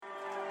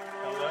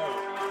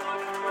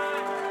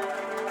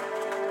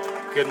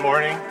Good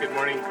morning. Good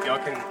morning. Y'all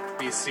can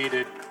be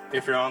seated.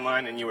 If you're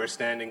online and you are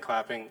standing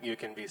clapping, you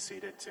can be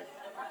seated too.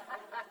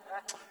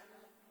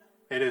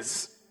 It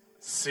is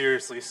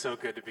seriously so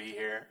good to be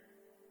here.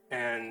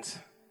 And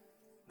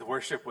the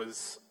worship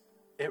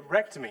it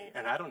wrecked me.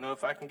 And I don't know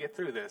if I can get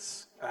through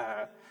this.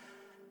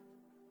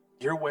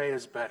 Your way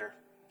is better.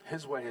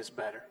 His way is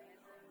better.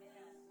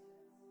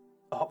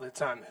 All the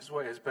time, his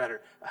way is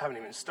better. I haven't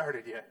even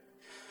started yet.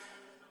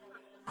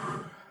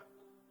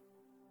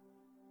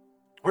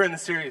 We're in the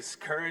series,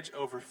 Courage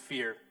Over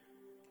Fear,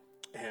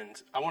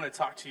 and I want to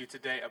talk to you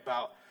today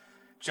about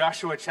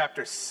Joshua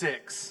chapter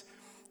 6.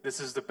 This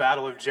is the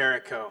Battle of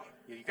Jericho.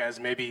 You guys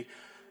may be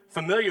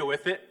familiar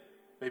with it,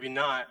 maybe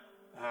not,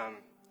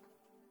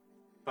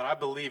 but I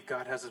believe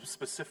God has a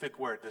specific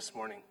word this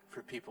morning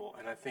for people,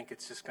 and I think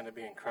it's just going to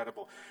be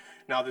incredible.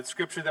 Now, the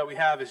scripture that we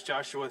have is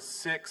Joshua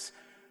 6,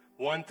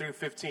 1 through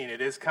 15.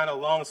 It is kind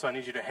of long, so I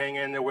need you to hang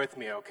in there with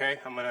me,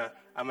 okay? I'm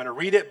gonna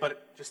read it,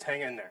 but just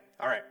hang in there.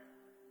 All right.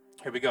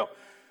 Here we go.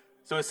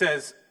 So it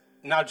says,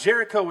 "Now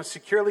Jericho was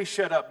securely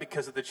shut up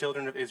because of the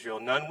children of Israel.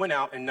 None went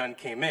out and none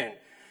came in.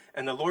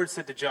 And the Lord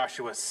said to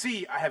Joshua,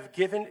 'See, I have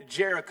given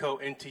Jericho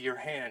into your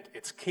hand,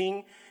 its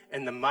king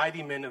and the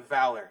mighty men of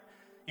valor.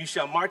 You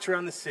shall march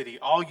around the city,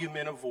 all you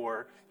men of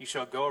war. You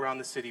shall go around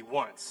the city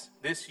once.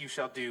 This you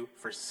shall do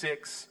for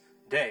 6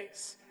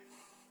 days.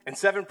 And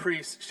 7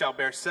 priests shall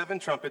bear 7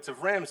 trumpets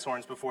of ram's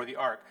horns before the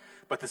ark.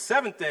 But the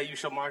 7th day you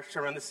shall march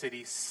around the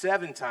city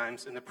 7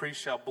 times, and the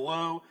priests shall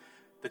blow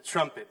the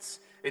trumpets.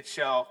 It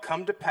shall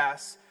come to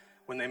pass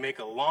when they make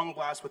a long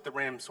blast with the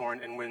ram's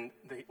horn, and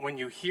when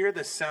you hear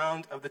the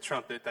sound of the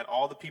trumpet, that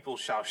all the people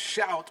shall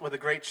shout with a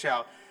great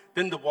shout.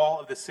 Then the wall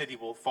of the city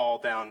will fall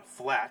down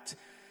flat,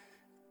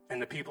 and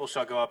the people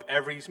shall go up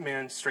every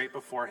man straight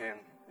before him.'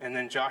 And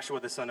then Joshua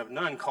the son of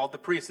Nun called the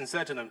priests and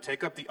said to them,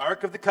 'Take up the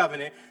ark of the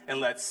covenant, and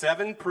let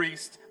 7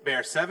 priests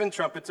bear 7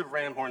 trumpets of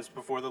ram horns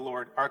before the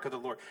ark of the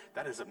Lord.'"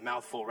 That is a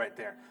mouthful right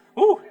there.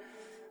 Woo!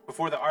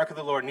 "Before the ark of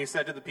the Lord. And he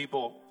said to the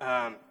people,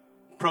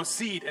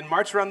 'Proceed and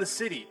march around the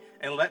city,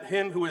 and let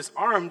him who is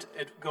armed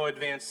go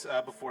advance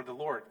before the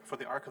Lord, for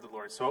the ark of the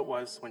Lord.' So it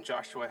was, when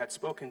Joshua had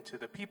spoken to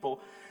the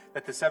people,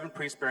 that the 7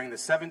 priests bearing the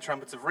 7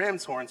 trumpets of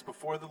ram's horns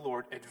before the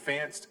Lord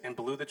advanced and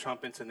blew the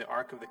trumpets, and the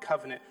ark of the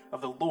covenant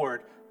of the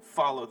Lord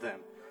followed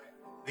them.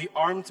 The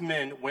armed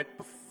men went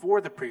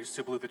before the priests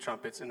who blew the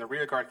trumpets, and the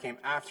rear guard came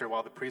after,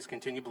 while the priests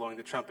continued blowing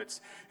the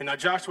trumpets. And now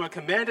Joshua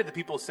commanded the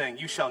people, saying,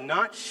 'You shall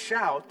not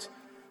shout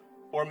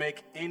or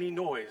make any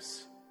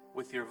noise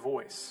with your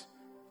voice,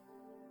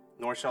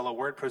 nor shall a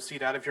word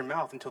proceed out of your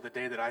mouth until the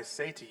day that I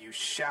say to you,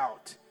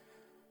 shout.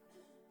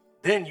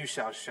 Then you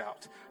shall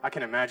shout.'" I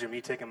can imagine me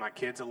taking my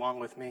kids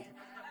along with me.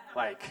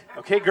 Like,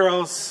 "Okay,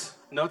 girls,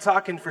 no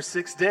talking for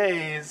 6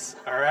 days,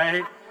 all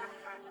right?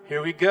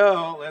 Here we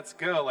go, let's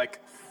go."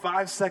 Like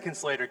 5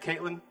 seconds later,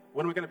 "Caitlin,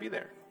 when are we going to be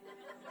there?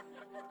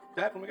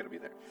 Dad, when are we going to be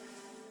there?"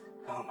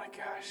 Oh my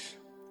gosh.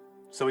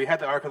 So we had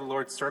the ark of the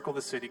Lord circle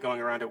the city,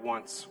 going around it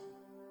once.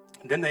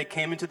 Then they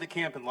came into the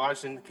camp and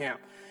lodged in the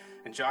camp.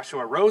 And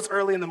Joshua rose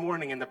early in the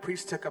morning, and the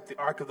priests took up the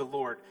ark of the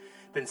Lord.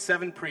 Then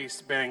 7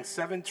 priests, bearing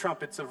 7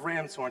 trumpets of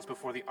ram's horns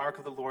before the ark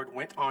of the Lord,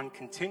 went on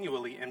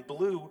continually and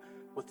blew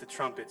with the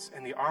trumpets,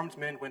 and the armed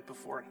men went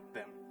before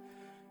them.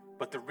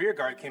 But the rear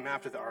guard came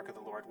after the ark of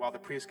the Lord, while the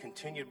priests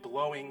continued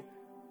blowing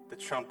the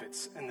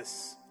trumpets. And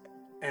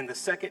the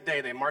second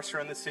day they marched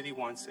around the city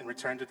once and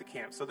returned to the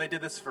camp. So they did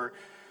this for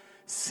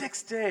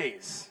 6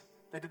 days.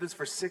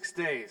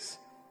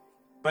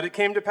 But it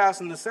came to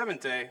pass on the 7th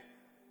day,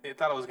 they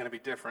thought it was going to be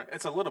different.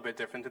 It's a little bit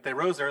different, that they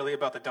rose early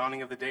about the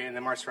dawning of the day, and they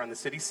marched around the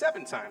city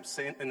 7 times,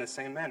 in the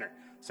same manner.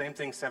 Same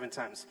thing 7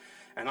 times.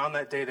 And on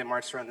that day, they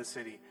marched around the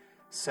city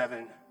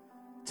 7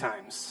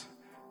 times.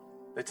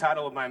 The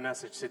title of my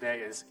message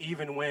today is,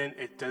 "Even When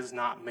It Does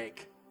Not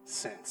Make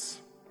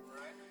Sense."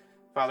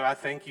 Father, I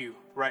thank you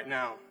right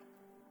now.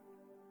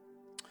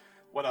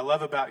 What I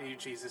love about you,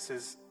 Jesus,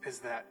 is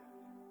that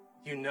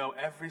you know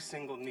every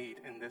single need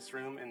in this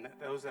room, and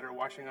those that are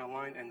watching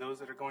online, and those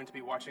that are going to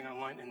be watching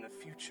online in the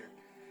future.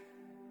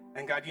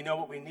 And God, you know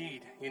what we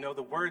need. You know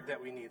the word that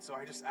we need. So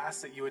I just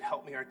ask that you would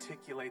help me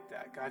articulate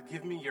that. God,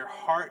 give me your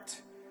heart.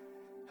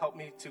 Help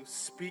me to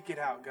speak it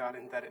out, God,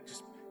 and that it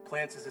just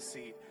plants as a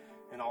seed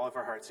in all of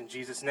our hearts. In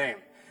Jesus' name,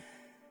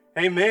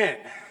 amen.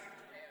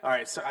 All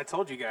right, so I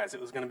told you guys it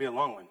was going to be a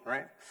long one,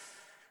 right?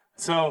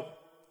 So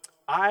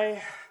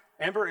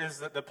Amber is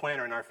the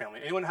planner in our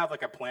family. Anyone have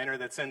like a planner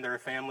that's in their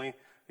family?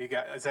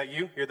 Is that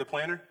you? You're the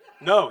planner?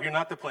 No, you're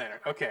not the planner.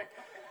 Okay.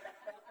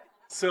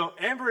 So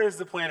Amber is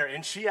the planner,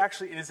 and she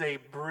actually is a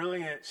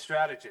brilliant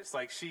strategist.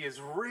 Like, she is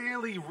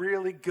really,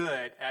 really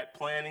good at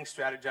planning,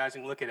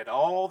 strategizing, looking at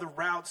all the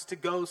routes to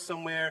go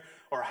somewhere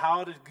or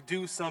how to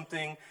do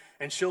something,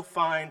 and she'll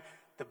find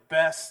the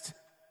best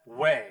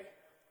way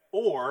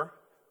or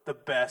the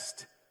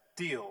best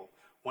deal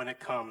when it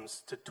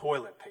comes to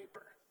toilet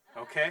paper,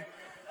 okay?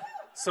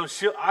 So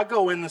I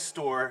go in the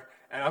store,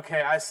 and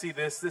okay, I see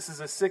this is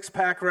a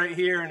 6-pack right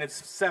here, and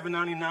it's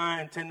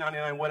 $7.99,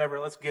 $10.99, whatever,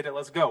 let's get it,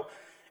 let's go.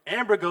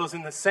 Amber goes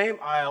in the same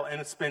aisle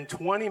and spend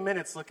 20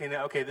 minutes looking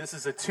at, okay, this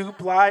is a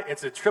 2-ply,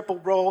 it's a triple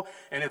roll,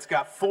 and it's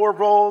got 4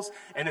 rolls,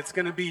 and it's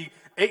going to be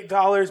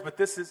 $8, but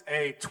this is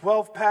a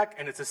 12-pack,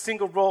 and it's a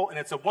single roll, and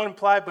it's a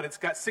 1-ply, but it's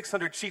got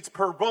 600 sheets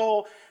per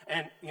roll,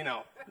 and,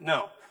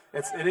 no,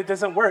 it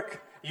doesn't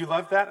work. You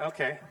love that?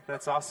 Okay,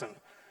 that's awesome.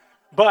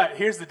 But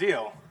here's the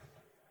deal.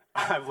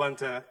 I've learned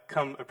to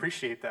come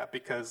appreciate that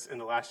because in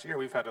the last year,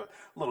 we've had a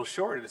little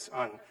shortage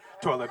on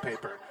toilet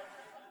paper.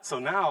 So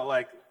now,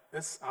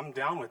 I'm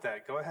down with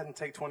that. Go ahead and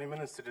take 20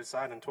 minutes to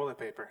decide on toilet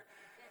paper.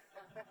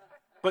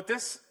 But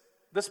this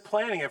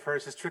planning of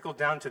hers has trickled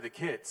down to the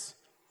kids.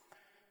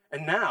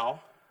 And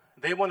now,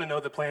 they want to know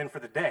the plan for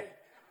the day.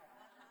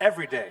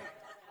 Every day.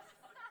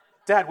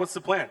 Dad, what's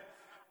the plan?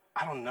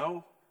 I don't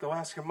know. Go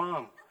ask your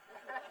mom.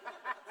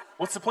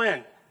 What's the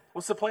plan?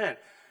 What's the plan?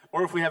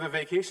 Or if we have a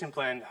vacation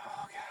planned,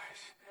 oh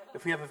gosh.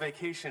 If we have a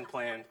vacation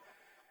planned,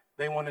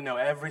 they want to know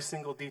every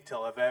single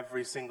detail of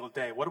every single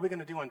day. What are we going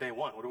to do on day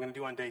 1? What are we going to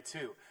do on day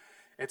 2?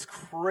 It's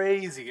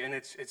crazy, and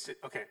it's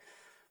okay.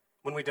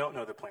 When we don't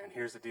know the plan,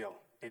 here's the deal.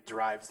 It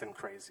drives them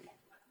crazy.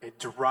 It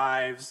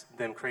drives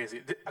them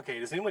crazy. Okay,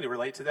 does anybody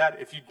relate to that?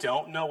 If you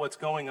don't know what's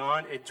going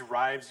on, it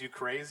drives you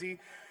crazy.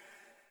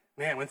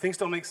 Man, when things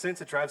don't make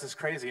sense, it drives us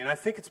crazy. And I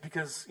think it's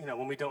because,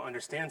 when we don't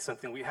understand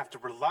something, we have to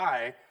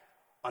rely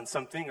on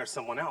something or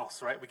someone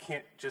else, right? We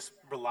can't just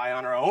rely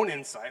on our own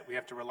insight. We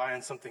have to rely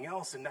on something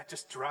else, and that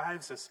just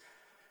drives us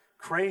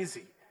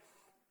crazy.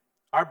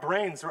 Our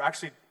brains are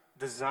actually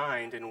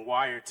designed and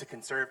wired to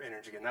conserve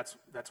energy, and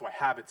that's why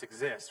habits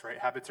exist, right?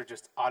 Habits are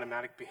just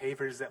automatic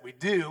behaviors that we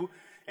do,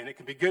 and it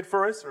can be good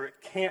for us or it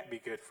can't be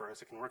good for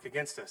us. It can work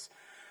against us.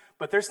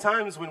 But there's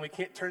times when we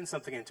can't turn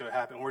something into a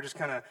habit, and we're just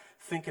kind of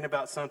thinking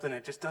about something, and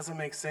it just doesn't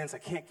make sense. I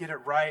can't get it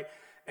right,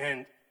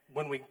 and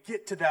when we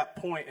get to that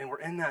point and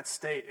we're in that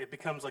state, it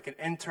becomes like an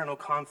internal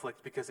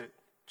conflict because it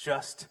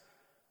just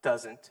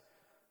doesn't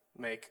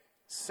make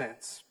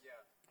sense. Yeah.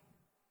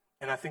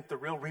 And I think the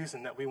real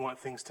reason that we want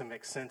things to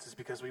make sense is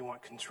because we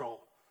want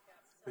control.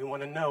 Yes. We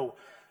want to know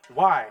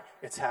why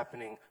it's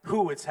happening,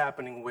 who it's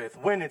happening with,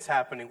 when it's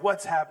happening,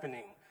 what's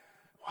happening.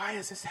 Why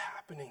is this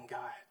happening,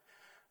 God?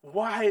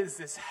 Why is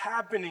this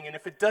happening? And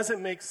if it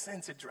doesn't make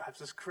sense, it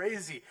drives us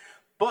crazy.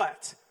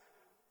 But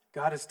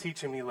God is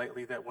teaching me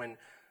lately that when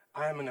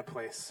I am in a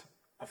place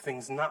of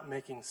things not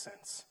making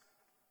sense,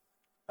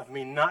 of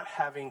me not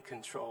having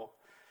control,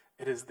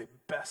 it is the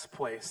best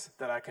place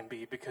that I can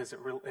be because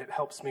it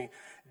helps me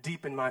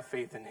deepen my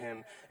faith in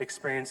Him,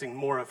 experiencing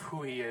more of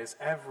who He is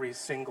every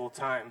single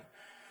time.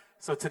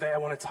 So today I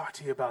want to talk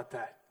to you about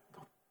that.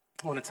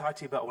 I want to talk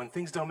to you about when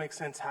things don't make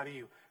sense, how do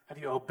you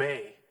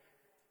obey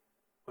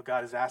what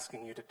God is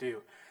asking you to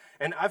do?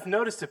 And I've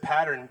noticed a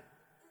pattern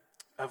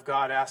of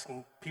God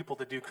asking people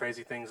to do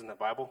crazy things in the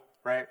Bible,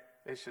 right?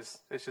 It's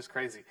just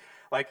crazy.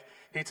 Like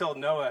He told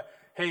Noah,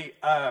 hey,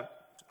 I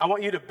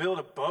want you to build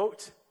a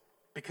boat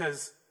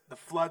because the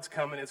flood's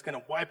coming. It's going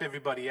to wipe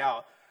everybody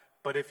out.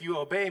 But if you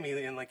obey me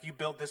and you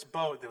build this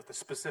boat with the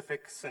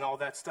specifics and all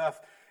that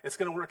stuff, it's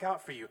going to work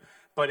out for you.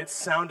 But it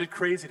sounded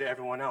crazy to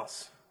everyone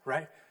else,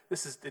 right?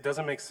 It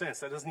doesn't make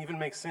sense. That doesn't even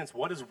make sense.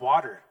 What is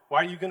water?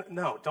 Why are you going to,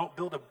 no, don't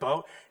build a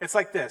boat. It's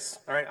like this,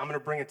 all right? I'm going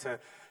to bring it to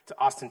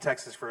Austin,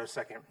 Texas for a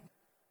second.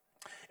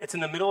 It's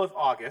in the middle of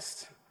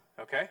August,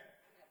 okay?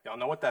 Y'all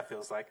know what that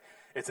feels like.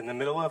 It's in the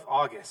middle of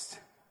August.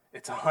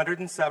 It's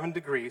 107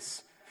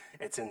 degrees.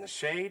 It's in the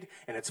shade,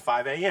 and it's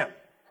 5 a.m.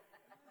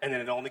 And then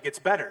it only gets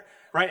better,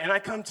 right? And I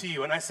come to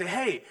you, and I say,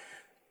 hey,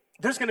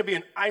 there's going to be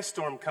an ice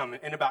storm coming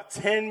in about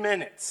 10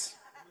 minutes,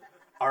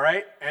 all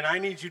right? And I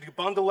need you to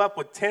bundle up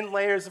with 10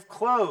 layers of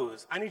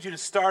clothes. I need you to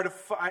start a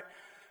fire.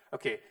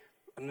 Okay,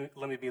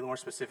 let me be more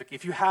specific.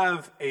 If you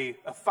have a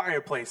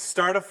fireplace,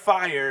 start a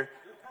fire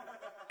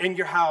in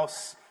your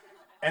house.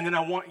 And then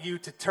I want you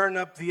to turn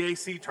up the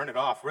AC, turn it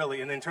off,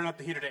 really, and then turn up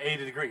the heater to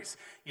 80 degrees.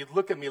 You'd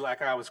look at me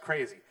like I was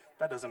crazy.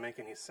 That doesn't make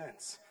any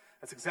sense.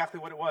 That's exactly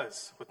what it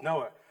was with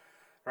Noah,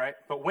 right?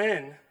 But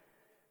when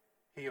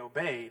he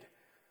obeyed,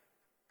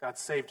 God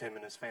saved him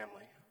and his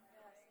family.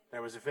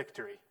 There was a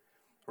victory,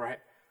 right?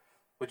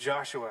 With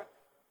Joshua,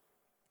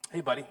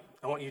 hey, buddy,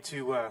 I want you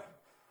to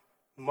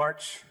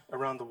march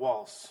around the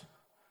walls.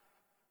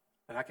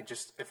 And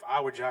if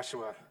I were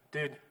Joshua,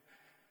 dude,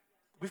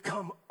 we've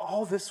come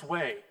all this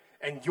way.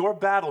 And your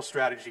battle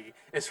strategy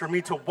is for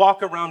me to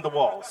walk around the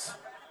walls.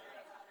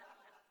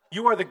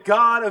 You are the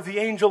God of the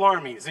angel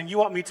armies, and you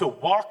want me to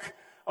walk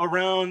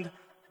around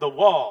the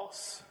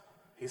walls.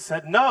 He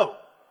said, no,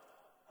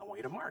 I want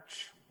you to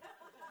march.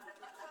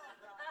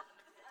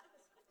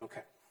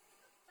 Okay.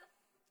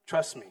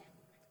 Trust me.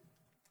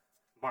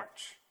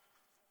 March.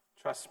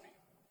 Trust me.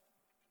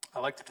 I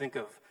like to think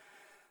of,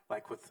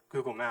 with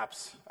Google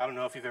Maps, I don't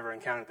know if you've ever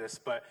encountered this,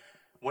 but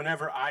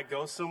whenever I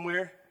go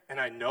somewhere, and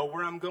I know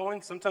where I'm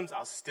going, sometimes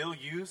I'll still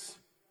use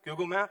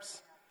Google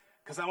Maps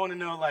because I want to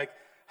know,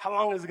 how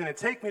long is it going to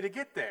take me to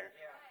get there,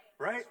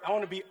 right? I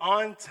want to be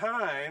on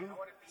time.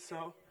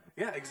 So,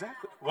 yeah,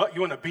 exactly. What,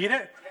 you want to beat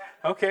it?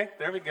 Okay,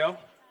 there we go.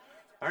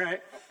 All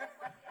right.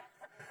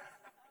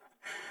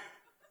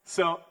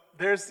 So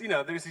there's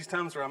these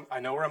times where I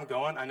know where I'm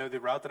going. I know the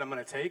route that I'm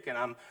going to take, and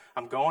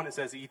I'm going. It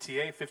says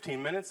ETA,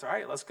 15 minutes. All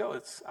right, let's go.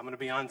 I'm going to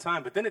be on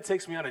time. But then it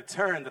takes me on a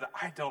turn that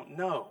I don't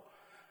know.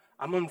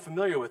 I'm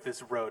unfamiliar with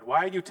this road. Why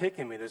are you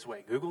taking me this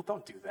way? Google,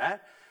 don't do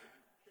that.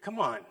 Come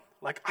on.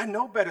 Like, I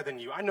know better than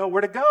you. I know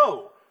where to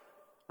go,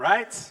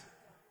 right?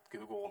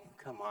 Google,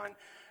 come on.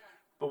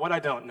 But what I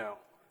don't know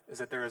is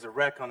that there is a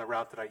wreck on the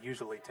route that I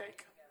usually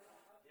take.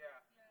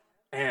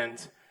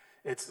 And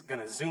it's going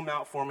to zoom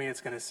out for me.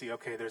 It's going to see,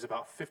 okay, there's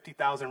about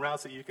 50,000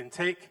 routes that you can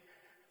take.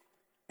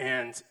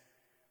 And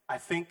I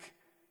think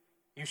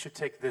you should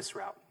take this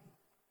route.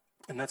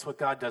 And that's what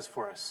God does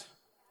for us,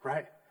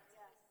 right?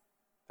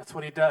 That's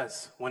what he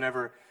does.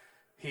 Whenever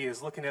he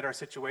is looking at our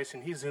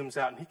situation, he zooms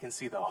out and he can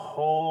see the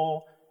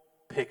whole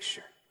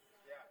picture.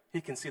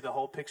 He can see the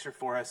whole picture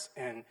for us,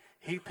 and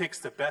he picks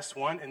the best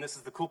one. And this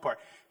is the cool part.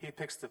 He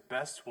picks the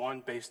best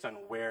one based on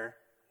where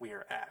we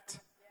are at.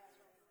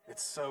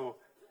 It's so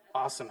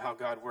awesome how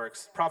God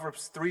works.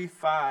 Proverbs 3,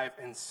 5,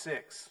 and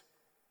 6.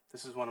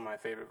 This is one of my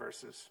favorite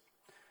verses.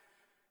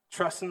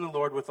 Trust in the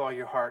Lord with all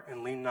your heart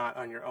and lean not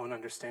on your own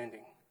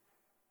understanding.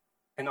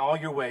 In all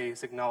your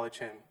ways acknowledge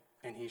him,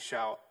 and he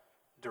shall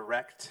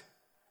direct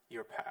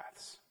your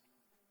paths.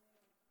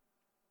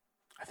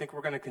 I think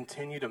we're going to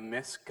continue to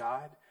miss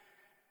God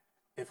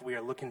if we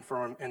are looking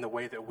for him in the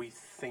way that we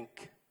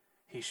think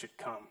he should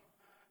come.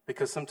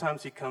 Because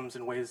sometimes he comes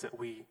in ways that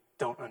we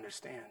don't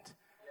understand.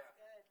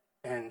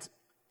 And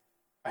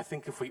I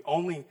think if we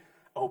only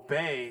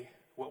obey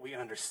what we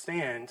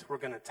understand, we're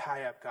going to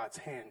tie up God's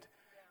hand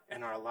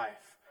in our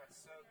life.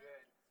 That's so good.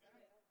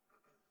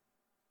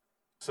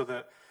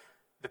 So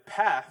the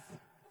path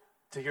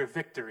to your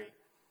victory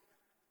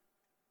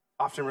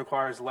often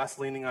requires less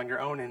leaning on your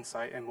own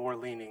insight and more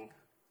leaning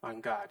on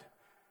God.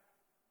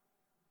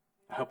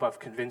 I hope I've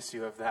convinced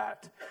you of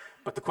that.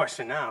 But the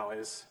question now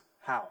is,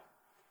 how?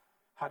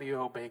 How do you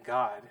obey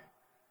God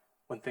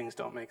when things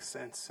don't make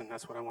sense? And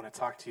that's what I want to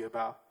talk to you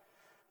about.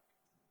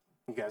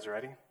 You guys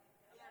ready?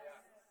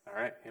 Yeah.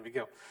 All right, here we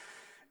go.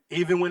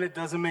 Even when it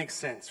doesn't make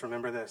sense,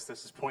 remember this.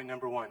 This is point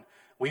number 1.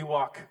 We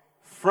walk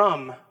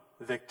from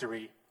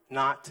victory,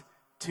 not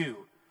to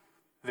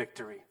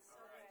victory.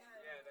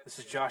 This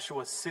is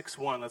Joshua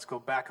 6:1. Let's go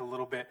back a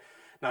little bit.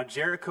 Now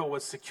Jericho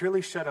was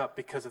securely shut up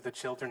because of the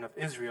children of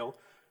Israel.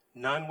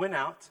 None went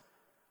out,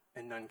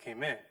 and none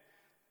came in.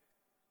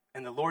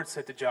 And the Lord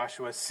said to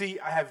Joshua, see,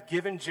 I have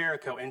given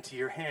Jericho into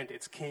your hand,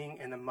 its king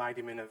and the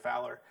mighty men of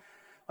valor.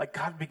 Like,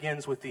 God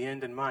begins with the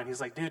end in mind.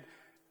 He's like, dude,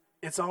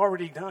 it's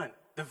already done.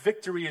 The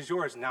victory is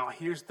yours. Now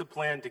here's the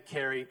plan to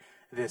carry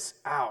this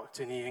out.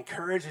 And he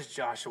encourages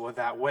Joshua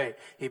that way.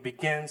 He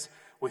begins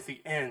with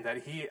the end,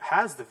 that he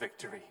has the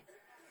victory.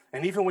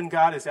 And even when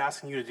God is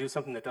asking you to do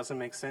something that doesn't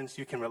make sense,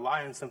 you can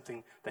rely on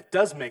something that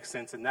does make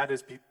sense, and that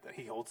is that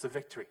he holds the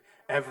victory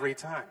every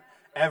time.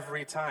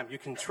 Every time. You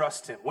can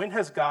trust him. When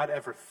has God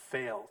ever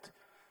failed?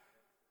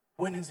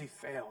 When has he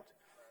failed?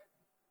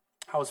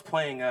 I was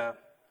playing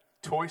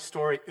Toy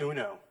Story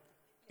Uno.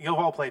 You've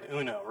all played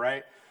Uno,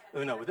 right?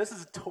 Uno. But this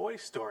is a Toy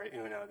Story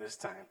Uno this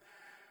time,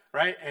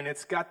 right? And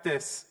it's got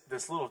this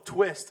little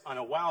twist on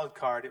a wild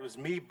card. It was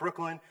me,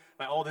 Brooklyn,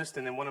 my oldest,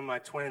 and then one of my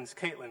twins,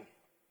 Caitlin.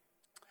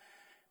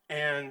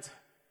 And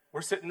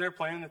we're sitting there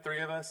playing, the three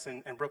of us,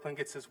 and Brooklyn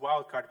gets this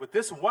wild card. With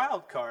this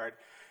wild card,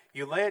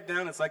 you lay it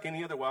down. It's like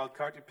any other wild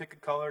card. You pick a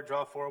color,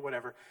 draw 4,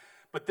 whatever.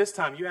 But this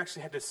time, you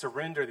actually had to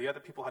surrender. The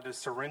other people had to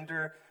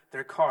surrender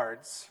their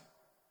cards,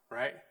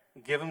 right?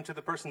 Give them to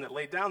the person that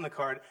laid down the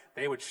card.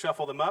 They would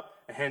shuffle them up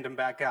and hand them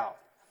back out.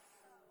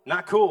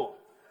 Not cool.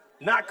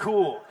 Not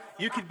cool.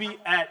 You could be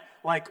at,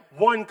 like,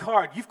 one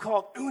card. You've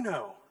called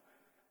Uno.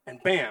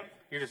 And bam,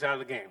 you're just out of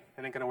the game.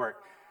 It ain't going to work.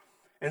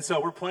 And so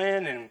we're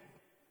playing,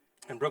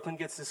 and Brooklyn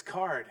gets this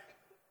card,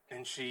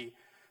 and she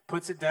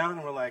puts it down,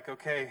 and we're like,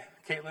 okay,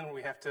 Caitlin,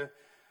 we have to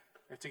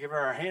give her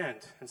our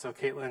hand. And so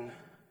Caitlin,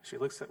 she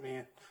looks at me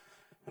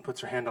and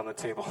puts her hand on the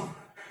table.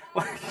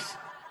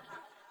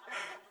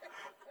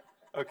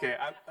 Okay,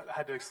 I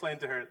had to explain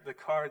to her the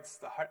cards,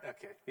 the heart.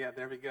 Okay, yeah,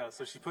 there we go.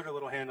 So she put her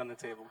little hand on the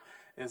table.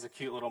 It was a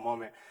cute little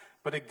moment.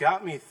 But it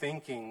got me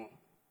thinking,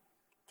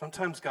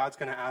 sometimes God's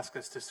going to ask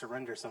us to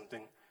surrender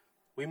something.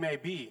 We may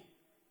be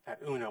at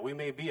Uno. We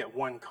may be at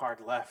one card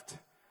left.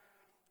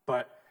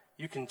 But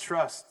you can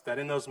trust that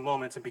in those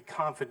moments and be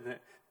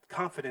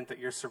confident that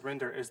your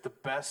surrender is the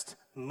best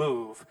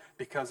move,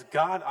 because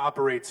God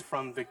operates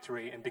from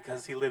victory, and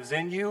because he lives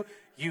in you,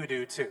 you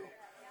do too.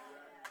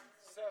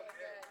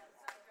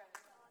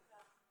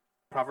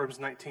 Proverbs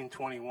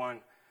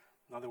 19:21,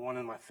 another one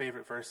of my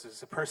favorite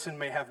verses. A person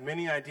may have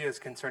many ideas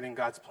concerning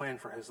God's plan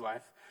for his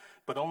life,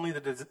 but only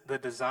the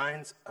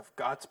designs of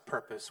God's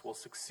purpose will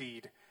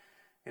succeed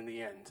in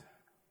the end.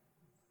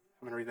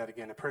 I'm going to read that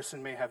again. A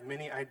person may have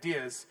many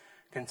ideas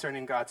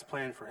concerning God's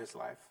plan for his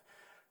life,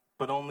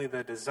 but only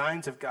the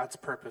designs of God's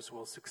purpose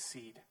will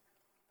succeed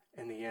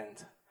in the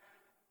end.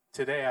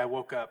 Today I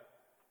woke up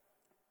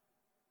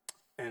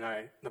and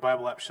the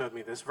Bible app showed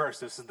me this verse.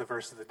 This is the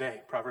verse of the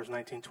day, Proverbs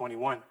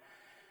 19:21.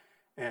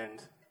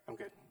 And I'm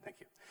good, thank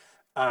you.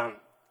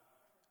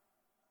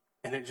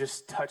 And it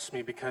just touched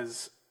me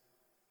because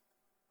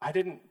I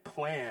didn't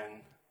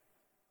plan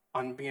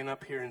on being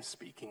up here and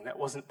speaking. That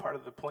wasn't part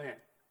of the plan.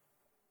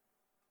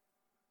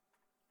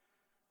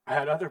 I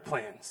had other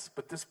plans,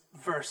 but this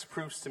verse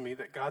proves to me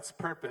that God's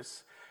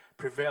purpose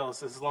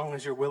prevails as long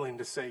as you're willing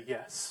to say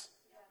yes.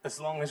 As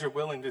long as you're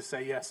willing to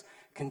say yes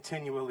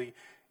continually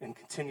and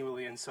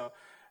continually. And so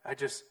I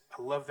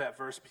love that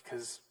verse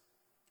because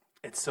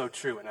it's so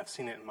true, and I've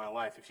seen it in my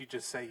life. If you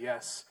just say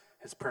yes,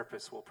 his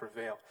purpose will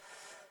prevail.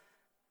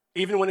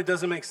 Even when it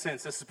doesn't make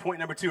sense. This is point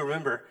number 2.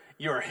 Remember,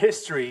 your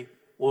history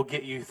will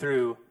get you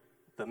through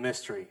the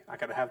mystery. I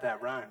got to have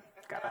that rhyme.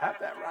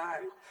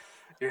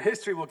 Your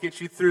history will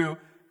get you through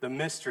the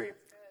mystery.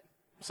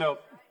 So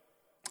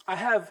I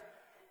have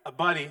a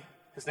buddy.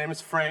 His name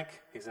is Frank.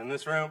 He's in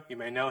this room. You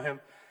may know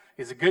him.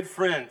 He's a good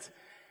friend.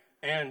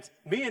 And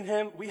me and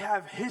him, we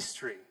have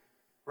history,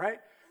 right?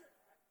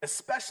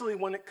 Especially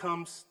when it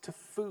comes to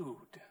food.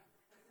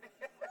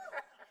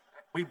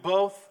 We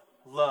both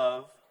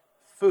love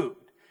food.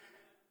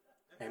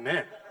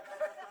 Amen.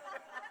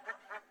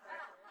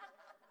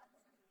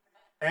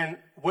 And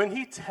when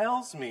he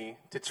tells me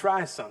to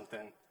try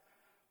something,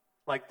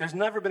 like there's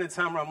never been a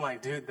time where I'm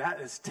like, dude, that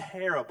is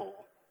terrible.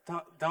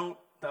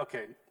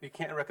 Okay, you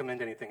can't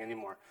recommend anything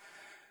anymore.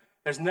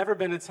 There's never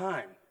been a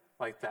time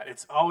like that.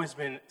 It's always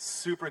been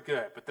super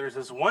good. But there's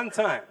this one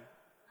time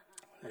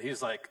that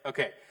he's like,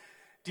 okay,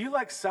 do you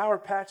like Sour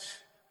Patch?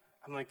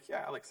 I'm like,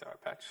 yeah, I like Sour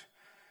Patch.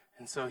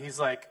 And so he's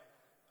like,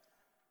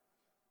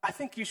 I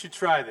think you should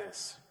try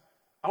this.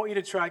 I want you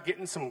to try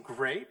getting some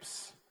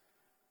grapes,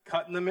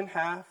 cutting them in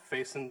half,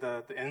 facing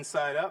the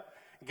inside up,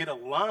 get a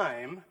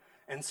lime,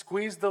 and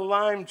squeeze the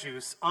lime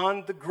juice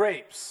on the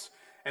grapes.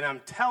 And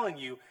I'm telling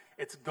you,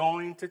 it's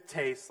going to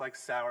taste like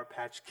Sour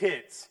Patch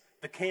Kids,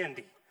 the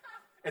candy.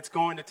 It's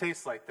going to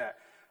taste like that.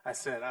 I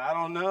said, I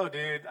don't know,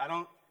 dude. I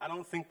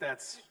don't think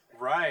that's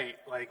right.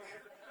 Like,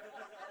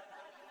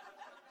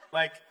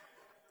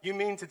 you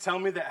mean to tell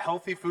me that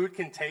healthy food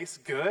can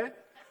taste good?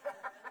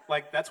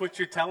 Like, that's what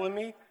you're telling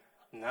me?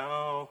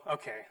 No.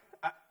 Okay.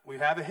 We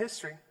have a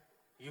history.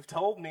 You've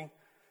told me,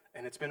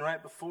 and it's been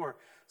right before.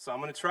 So I'm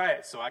going to try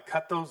it. So I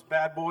cut those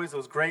bad boys,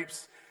 those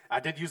grapes. I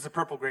did use the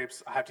purple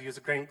grapes. I have to use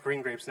the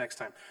green grapes next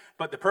time.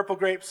 But the purple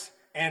grapes,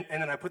 and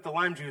then I put the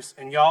lime juice,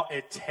 and y'all,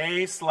 it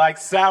tastes like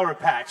Sour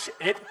Patch.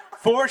 It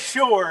for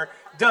sure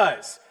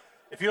does.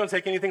 If you don't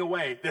take anything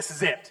away, this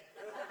is it.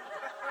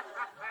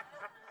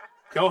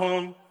 Go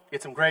home,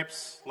 get some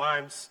grapes,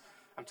 limes.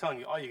 I'm telling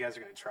you, all you guys are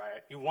going to try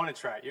it. You want to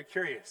try it. You're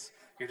curious.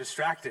 You're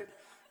distracted.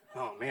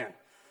 Oh, man.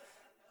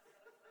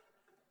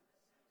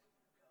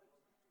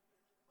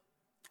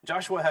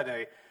 Joshua had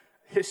a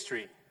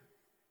history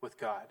with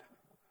God.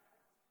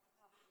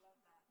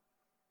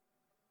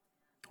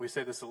 We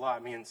say this a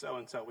lot, me and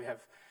so. We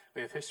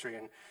have history.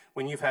 And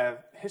when you've had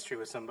history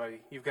with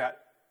somebody, you've got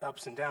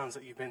ups and downs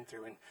that you've been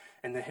through.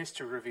 And the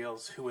history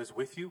reveals who is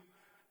with you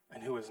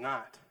and who is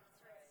not.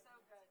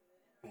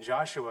 And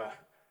Joshua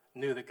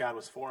knew that God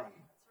was for him.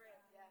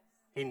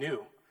 He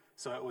knew.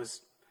 So it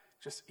was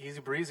just easy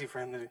breezy for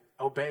him to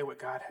obey what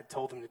God had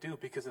told him to do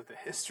because of the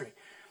history.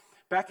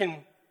 Back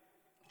in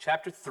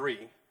chapter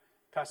 3,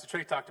 Pastor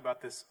Trey talked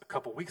about this a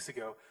couple weeks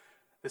ago.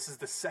 This is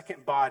the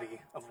second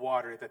body of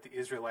water that the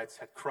Israelites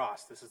had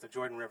crossed. This is the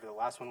Jordan River. The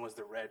last one was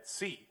the Red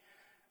Sea,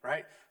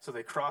 right? So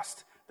they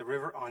crossed the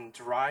river on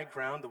dry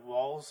ground. The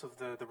walls of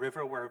the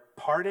river were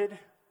parted,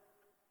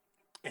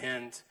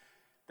 and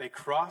they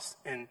crossed,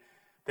 and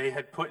they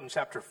had put in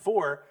chapter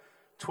 4,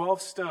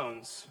 12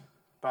 stones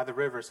by the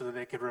river so that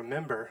they could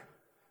remember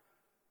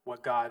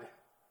what God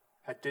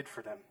had done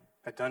for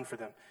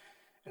them.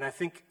 And I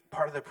think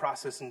part of the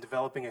process in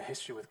developing a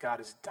history with God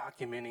is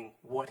documenting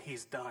what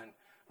he's done,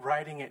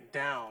 writing it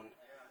down,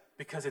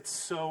 because it's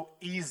so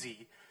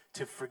easy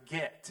to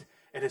forget.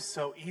 It is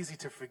so easy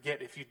to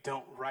forget if you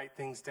don't write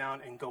things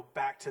down and go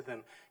back to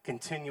them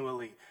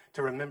continually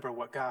to remember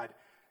what God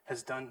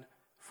has done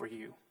for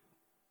you.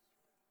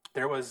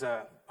 There was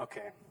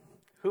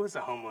who is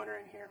a homeowner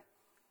in here?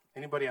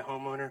 Anybody a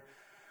homeowner?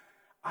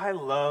 I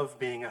love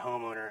being a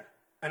homeowner,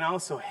 and I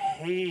also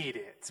hate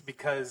it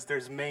because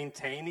there's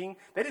maintaining.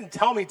 They didn't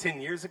tell me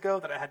 10 years ago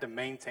that I had to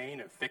maintain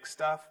and fix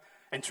stuff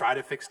and try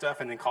to fix stuff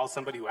and then call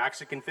somebody who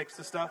actually can fix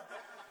the stuff.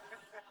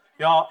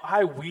 Y'all,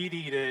 I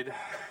weed-eated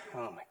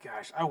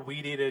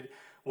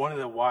one of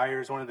the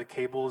wires, one of the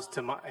cables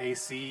to my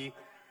AC,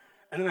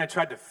 and then I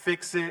tried to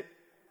fix it,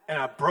 and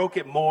I broke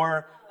it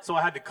more, so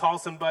I had to call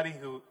somebody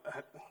who,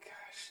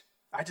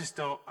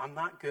 I'm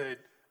not good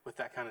with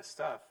that kind of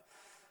stuff.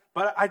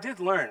 But I did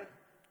learn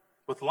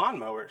with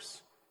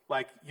lawnmowers,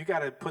 like you got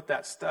to put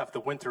that stuff, the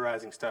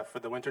winterizing stuff for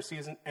the winter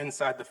season,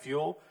 inside the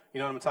fuel. You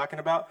know what I'm talking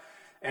about?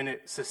 And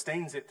it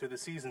sustains it through the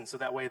season, so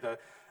that way the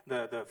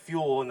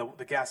fuel and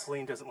the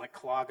gasoline doesn't like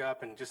clog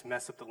up and just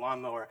mess up the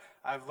lawnmower.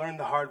 I've learned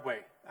the hard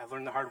way.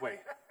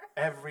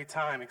 Every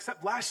time,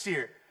 except last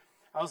year.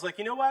 I was like,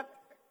 you know what?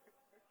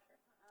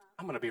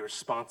 I'm going to be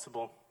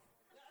responsible.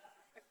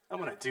 I'm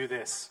going to do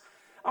this.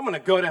 I'm going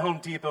to go to Home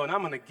Depot and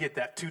I'm going to get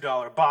that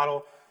 $2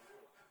 bottle.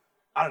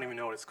 I don't even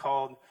know what it's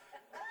called.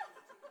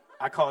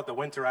 I call it the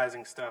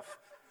winterizing stuff.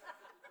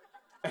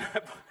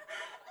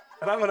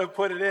 And I'm going to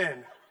put it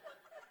in.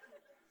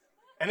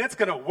 And it's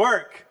going to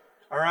work,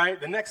 all right?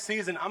 The next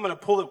season, I'm going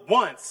to pull it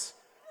once.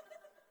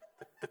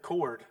 The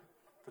cord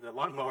for the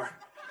lawnmower.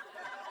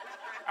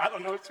 I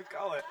don't know what you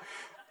call it.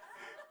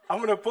 I'm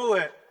going to pull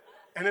it,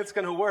 and it's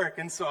going to work.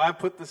 And so I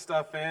put the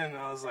stuff in, and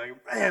I was like,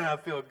 man, I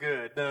feel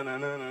good.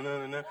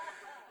 No.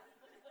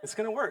 It's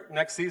going to work.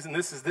 Next season,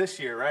 this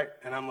year, right?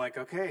 And I'm like,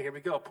 okay, here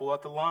we go. Pull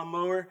out the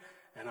lawnmower,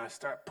 and I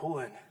start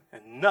pulling,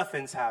 and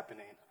nothing's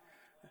happening.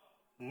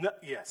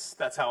 Yes,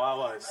 that's how I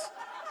was.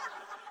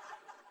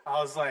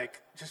 I was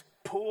like, just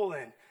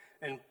pulling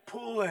and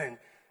pulling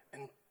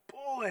and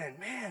pulling.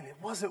 Man, it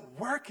wasn't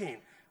working.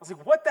 I was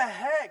like, what the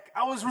heck?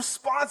 I was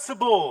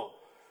responsible.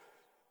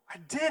 I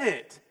did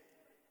it.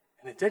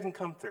 And it didn't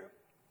come through.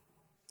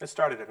 It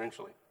started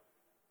eventually.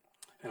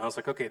 And I was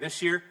like, okay,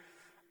 this year,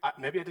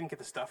 maybe I didn't get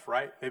the stuff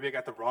right. Maybe I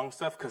got the wrong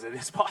stuff, because it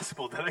is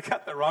possible that I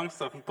got the wrong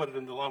stuff and put it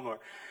in the lawnmower.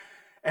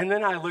 And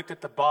then I looked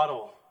at the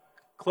bottle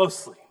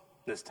closely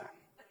this time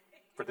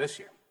for this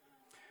year.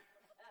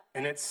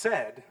 And it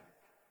said,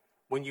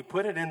 when you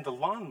put it in the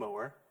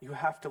lawnmower, you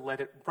have to let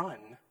it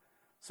run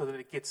so that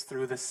it gets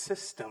through the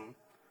system.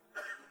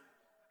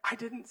 I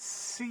didn't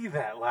see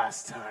that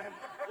last time.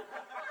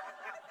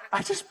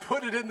 I just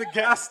put it in the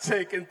gas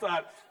tank and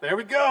thought, there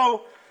we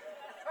go.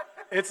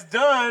 It's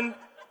done.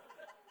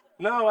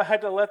 No, I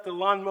had to let the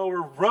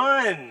lawnmower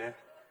run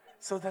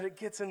so that it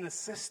gets in the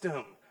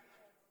system.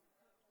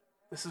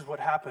 This is what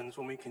happens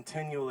when we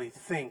continually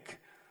think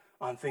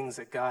on things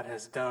that God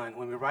has done.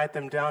 When we write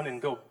them down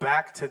and go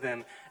back to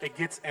them, it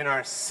gets in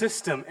our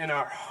system, in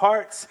our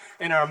hearts,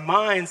 in our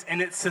minds,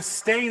 and it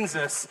sustains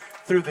us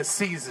through the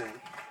season.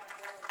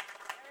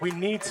 We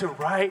need to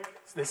write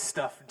this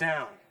stuff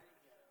down.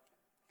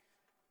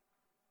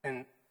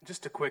 And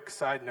just a quick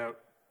side note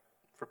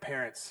for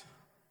parents.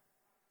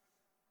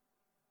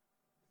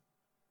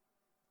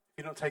 If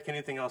you don't take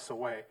anything else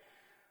away,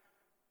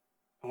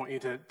 I want you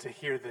to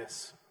hear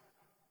this.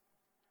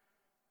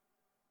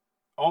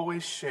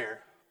 Always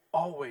share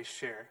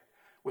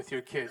with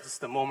your kids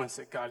the moments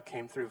that God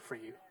came through for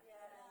you.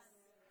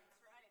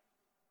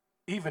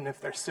 Even if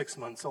they're 6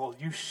 months old,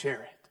 you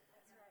share it.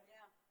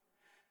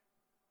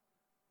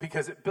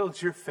 Because it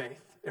builds your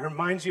faith. It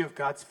reminds you of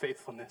God's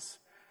faithfulness.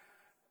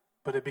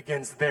 But it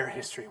begins their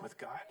history with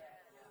God.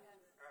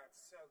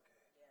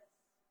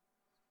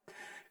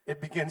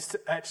 It begins to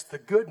etch the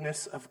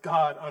goodness of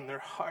God on their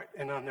heart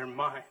and on their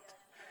mind.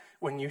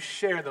 When you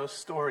share those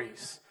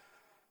stories,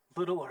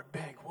 little or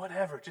big,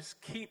 whatever,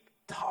 just keep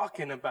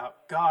talking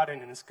about God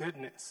and His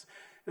goodness.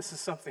 This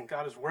is something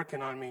God is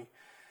working on me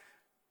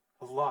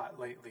a lot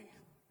lately.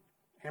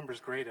 Amber's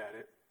great at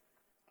it.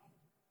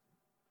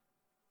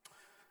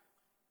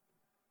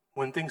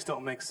 When things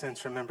don't make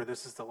sense, remember,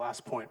 this is the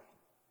last point.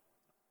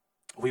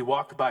 We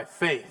walk by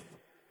faith,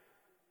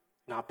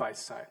 not by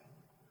sight.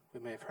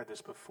 We may have heard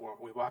this before.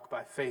 We walk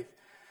by faith,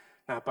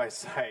 not by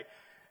sight.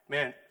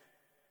 Man,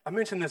 I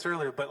mentioned this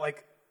earlier, but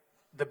like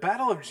the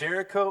Battle of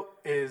Jericho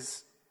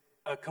is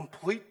a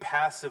complete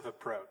passive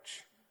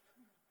approach.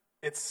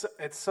 It's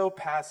so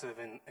passive,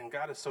 and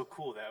God is so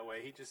cool that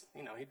way. He just,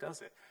 He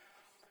does it.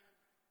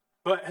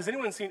 But has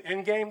anyone seen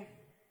Endgame?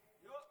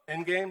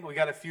 Endgame? We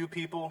got a few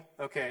people.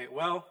 Okay,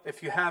 well,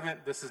 if you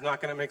haven't, this is not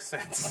going to make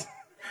sense.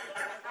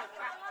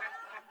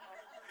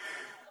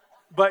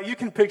 But you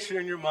can picture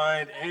in your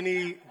mind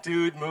any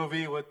dude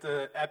movie with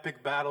the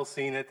epic battle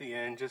scene at the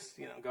end. Just,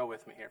 go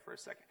with me here for a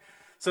second.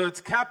 So it's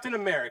Captain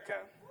America.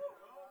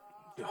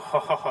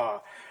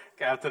 Oh,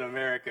 Captain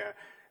America.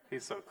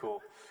 He's so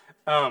cool.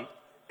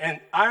 And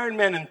Iron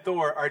Man and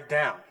Thor are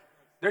down.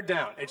 They're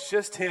down. It's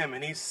just him,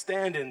 and he's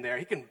standing there.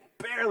 He can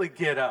barely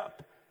get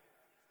up.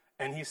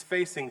 And he's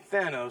facing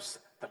Thanos,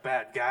 the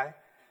bad guy,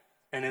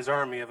 and his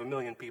army of 1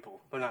 million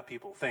people. They're not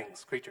people,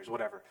 things, creatures,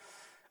 whatever.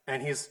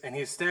 And he's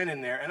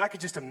standing there, and I could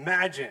just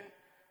imagine,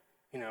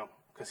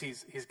 because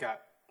he's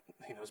got,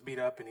 he's beat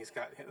up, and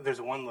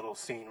there's one little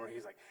scene where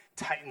he's like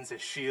tightens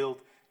his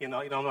shield. You know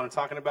what I'm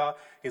talking about?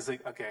 He's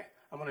like, okay,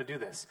 I'm going to do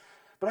this.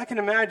 But I can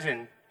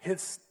imagine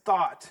his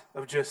thought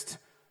of just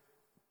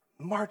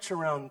march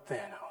around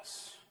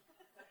Thanos.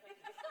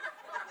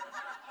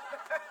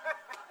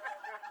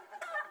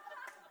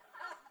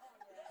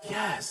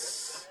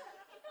 Yes.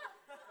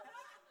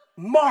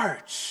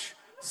 March.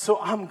 So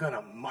I'm going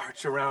to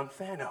march around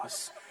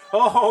Thanos.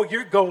 Oh,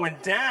 you're going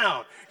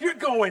down. You're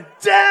going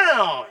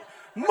down.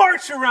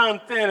 March around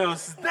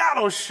Thanos.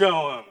 That'll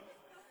show him.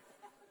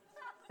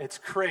 It's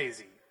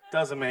crazy.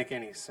 Doesn't make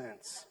any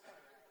sense.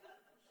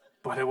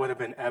 But it would have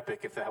been epic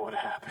if that would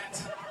have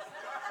happened.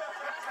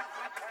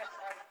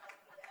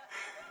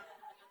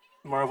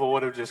 Marvel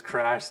would have just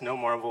crashed. No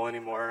Marvel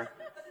anymore.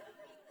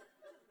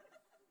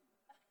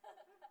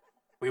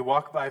 We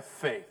walk by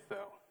faith,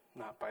 though,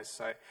 not by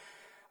sight.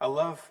 I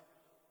love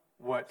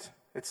what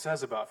it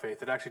says about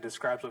faith. It actually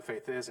describes what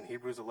faith is in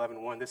Hebrews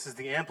 11:1. This is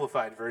the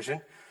Amplified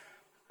version.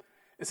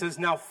 It says,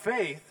 now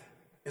faith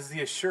is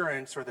the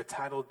assurance or the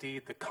title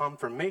deed, the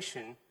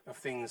confirmation of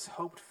things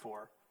hoped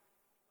for,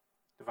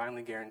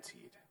 divinely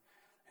guaranteed,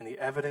 and the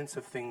evidence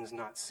of things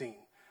not seen.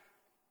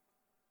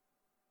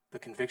 The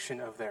conviction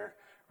of their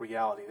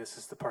reality. This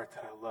is the part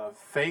that I love.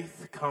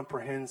 Faith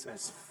comprehends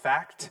as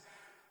fact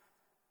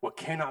what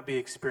cannot be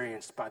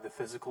experienced by the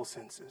physical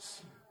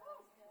senses.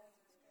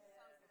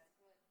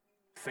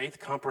 Faith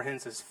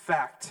comprehends as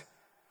fact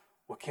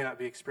what cannot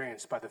be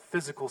experienced by the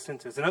physical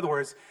senses. In other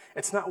words,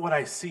 it's not what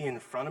I see in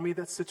front of me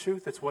that's the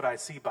truth. It's what I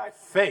see by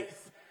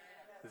faith.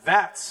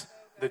 That's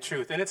the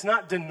truth. And it's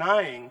not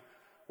denying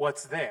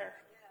what's there,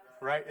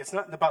 right? It's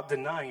not about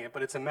denying it,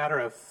 but it's a matter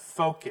of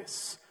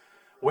focus.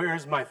 Where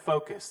is my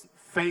focus?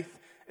 Faith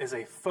is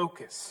a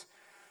focus.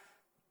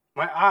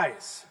 My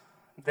eyes,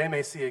 they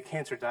may see a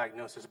cancer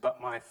diagnosis, but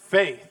my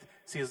faith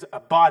sees a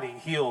body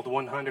healed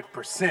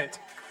 100%.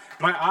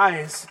 My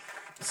eyes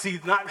see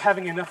not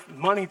having enough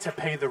money to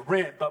pay the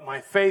rent, but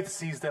my faith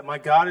sees that my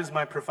God is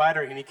my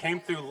provider, and he came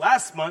through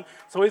last month,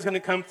 so he's going to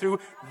come through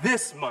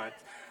this month.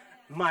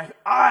 My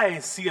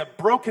eyes see a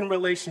broken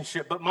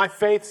relationship, but my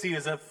faith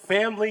sees a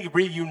family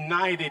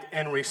reunited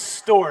and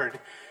restored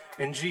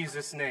in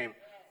Jesus' name.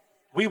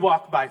 We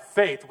walk by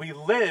faith. We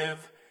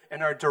live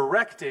and are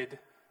directed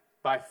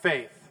by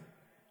faith,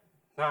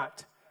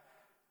 not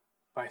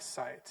by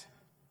sight.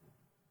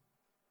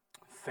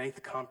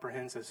 Faith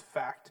comprehends as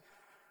fact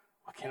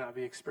what cannot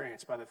be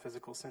experienced by the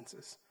physical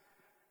senses.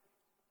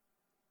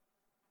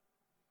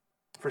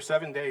 For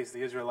 7 days,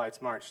 the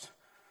Israelites marched,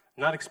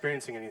 not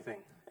experiencing anything,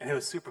 and it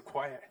was super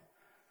quiet.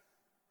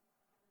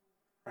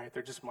 Right?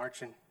 They're just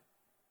marching,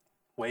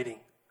 waiting.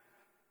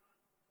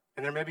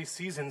 And there may be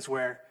seasons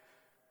where,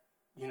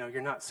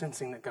 you're not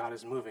sensing that God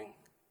is moving,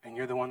 and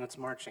you're the one that's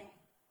marching.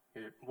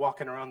 You're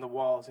walking around the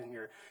walls, and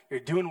you're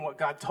doing what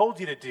God told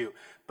you to do,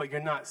 but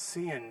you're not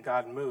seeing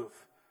God move.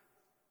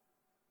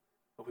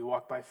 But we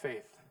walk by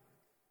faith,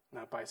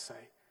 not by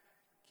sight.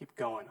 Keep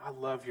going. I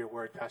love your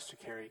word, Pastor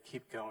Carey.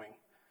 Keep going.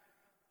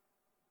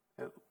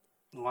 It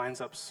lines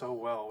up so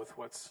well with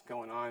what's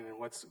going on and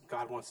what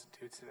God wants to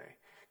do today.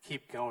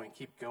 Keep going.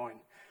 Keep going.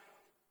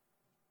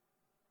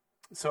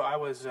 So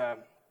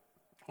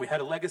we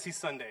had a Legacy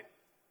Sunday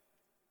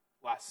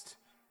last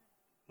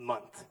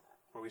month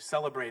where we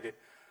celebrated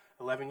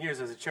 11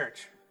 years as a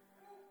church.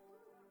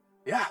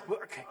 Yeah,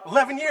 okay.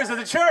 11 years as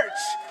a church.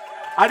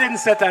 I didn't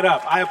set that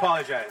up. I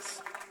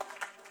apologize.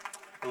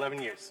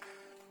 11 years.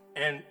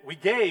 And we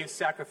gave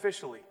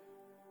sacrificially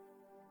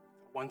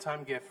a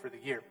one-time gift for the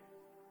year.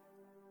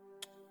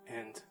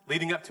 And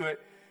leading up to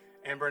it,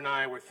 Amber and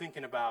I were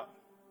thinking about,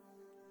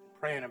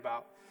 praying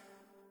about,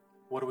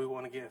 what do we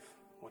want to give?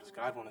 What does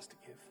God want us to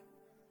give?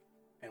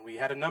 And we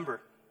had a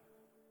number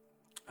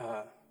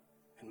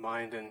in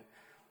mind. And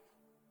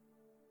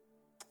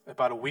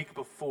about a week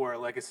before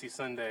Legacy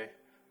Sunday,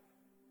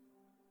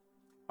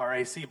 our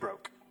AC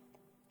broke.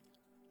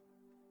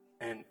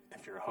 And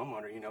if you're a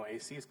homeowner,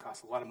 ACs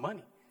cost a lot of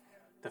money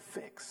to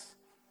fix.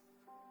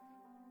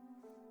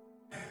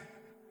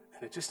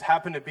 And it just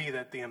happened to be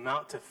that the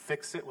amount to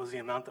fix it was the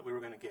amount that we were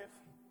going to give.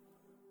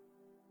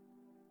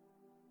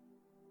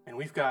 And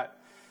we've got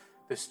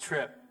this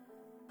trip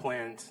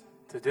planned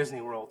to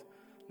Disney World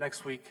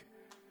next week.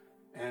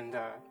 And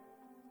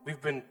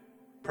we've been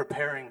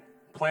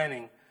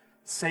planning,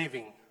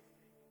 saving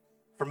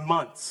for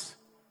months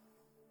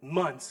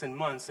and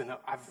months. And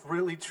I've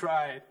really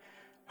tried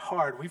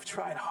hard. We've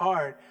tried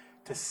hard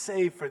to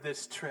save for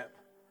this trip.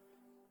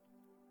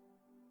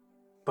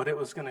 But it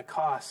was going to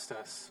cost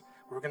us.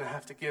 We're going to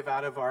have to give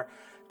out of our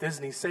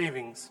Disney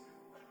savings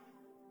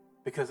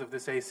because of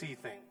this AC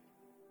thing.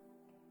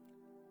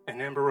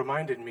 And Amber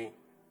reminded me,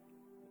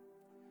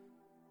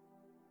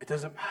 it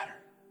doesn't matter.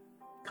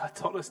 God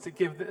told us to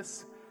give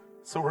this,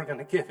 so we're going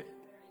to give it.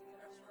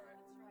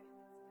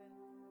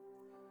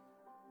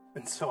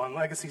 And so on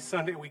Legacy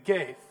Sunday, we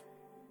gave.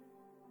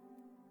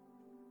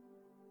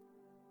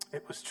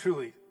 It was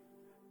truly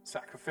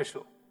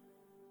sacrificial.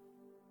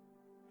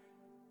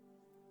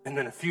 And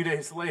then a few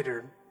days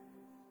later,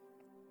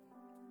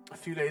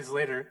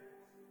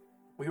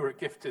 we were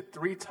gifted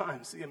 3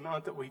 times the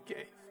amount that we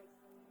gave.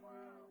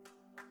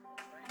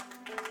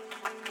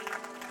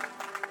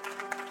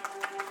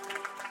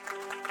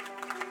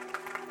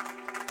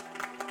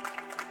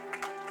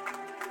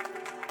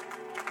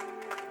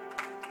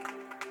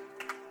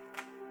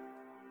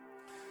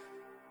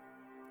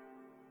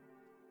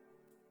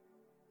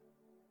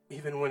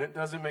 Even when it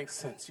doesn't make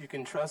sense, you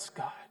can trust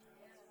God.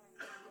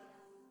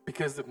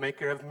 Because the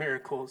maker of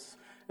miracles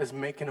is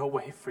making a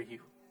way for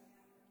you.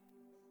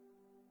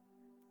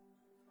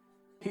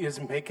 He is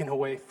making a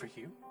way for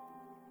you.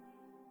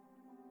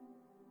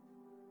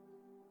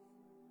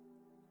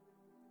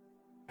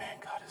 Man,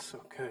 God is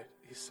so good.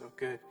 He's so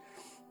good.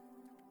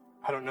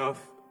 I don't know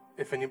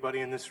if anybody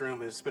in this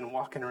room has been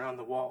walking around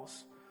the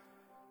walls.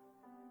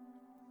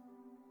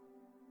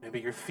 Maybe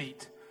your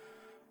feet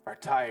are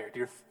tired.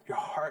 Your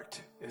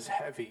heart is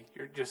heavy.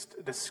 You're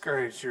just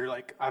discouraged. You're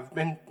like, I've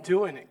been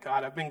doing it,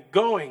 God. I've been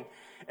going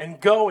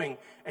and going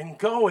and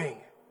going.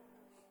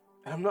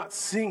 And I'm not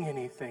seeing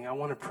anything. I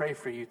want to pray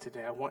for you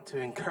today. I want to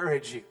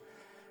encourage you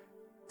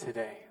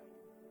today.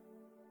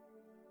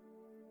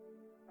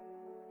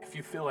 If if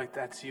you feel like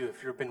that's you,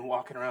 if you've been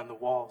walking around the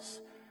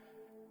walls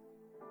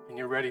and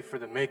you're ready for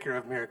the maker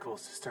of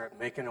miracles to start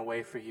making a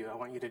way for you, I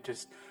want you to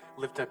just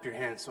lift up your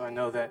hand so I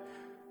know that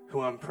who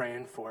I'm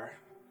praying for.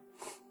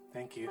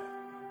 Thank you.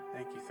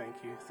 Thank you, thank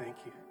you, thank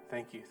you,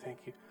 thank you, thank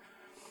you.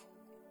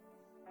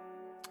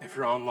 If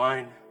you're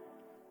online,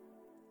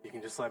 you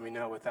can just let me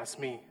know, but that's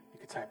me. You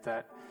can type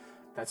that.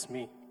 That's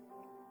me.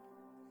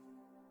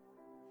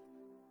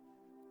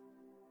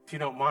 If you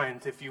don't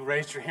mind, if you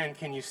raised your hand,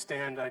 can you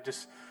stand? I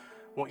just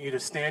want you to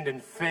stand in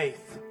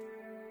faith.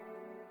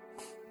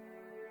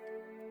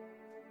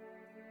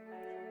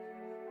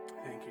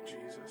 Thank you,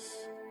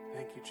 Jesus.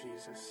 Thank you,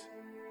 Jesus.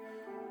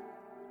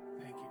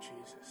 Thank you,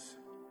 Jesus.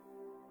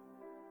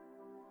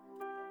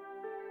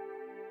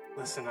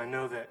 Listen, I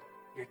know that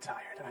you're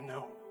tired. I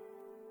know.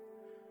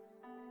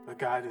 But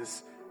God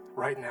is,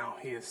 right now,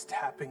 He is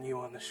tapping you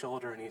on the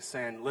shoulder and He's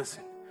saying,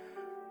 listen,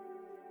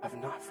 I've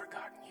not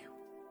forgotten you.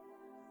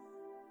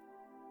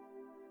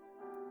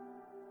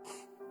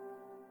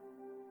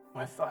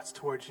 My thoughts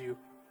towards you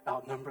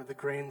outnumber the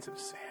grains of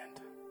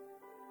sand.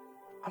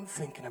 I'm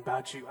thinking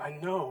about you. I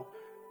know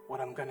what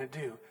I'm going to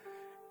do.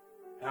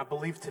 And I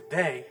believe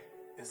today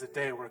is the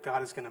day where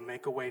God is going to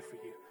make a way for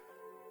you.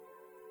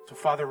 So,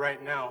 Father,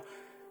 right now,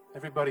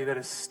 everybody that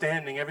is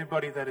standing,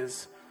 everybody that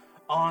is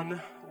online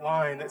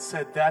that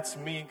said, that's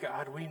me,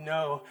 God, we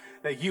know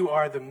that you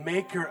are the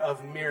maker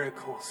of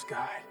miracles,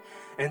 God.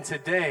 And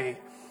today,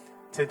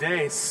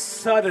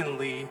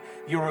 suddenly,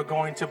 you are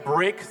going to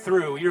break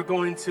through. You're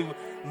going to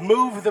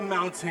move the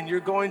mountain. You're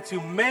going to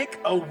make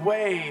a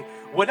way.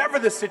 Whatever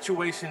the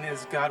situation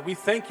is, God, we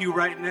thank you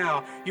right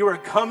now. You are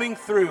coming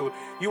through.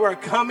 You are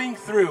coming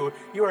through.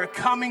 You are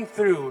coming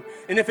through.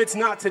 And if it's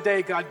not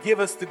today, God,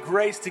 give us the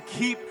grace to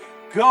keep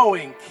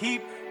going,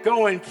 keep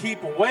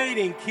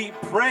waiting, keep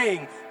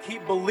praying,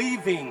 keep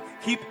believing,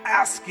 keep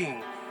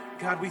asking.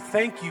 God, we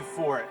thank you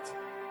for it.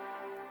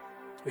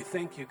 We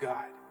thank you,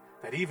 God,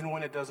 that even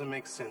when it doesn't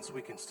make sense,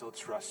 we can still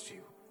trust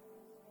you.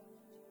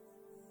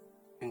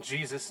 In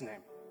Jesus'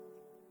 name,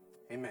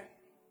 amen.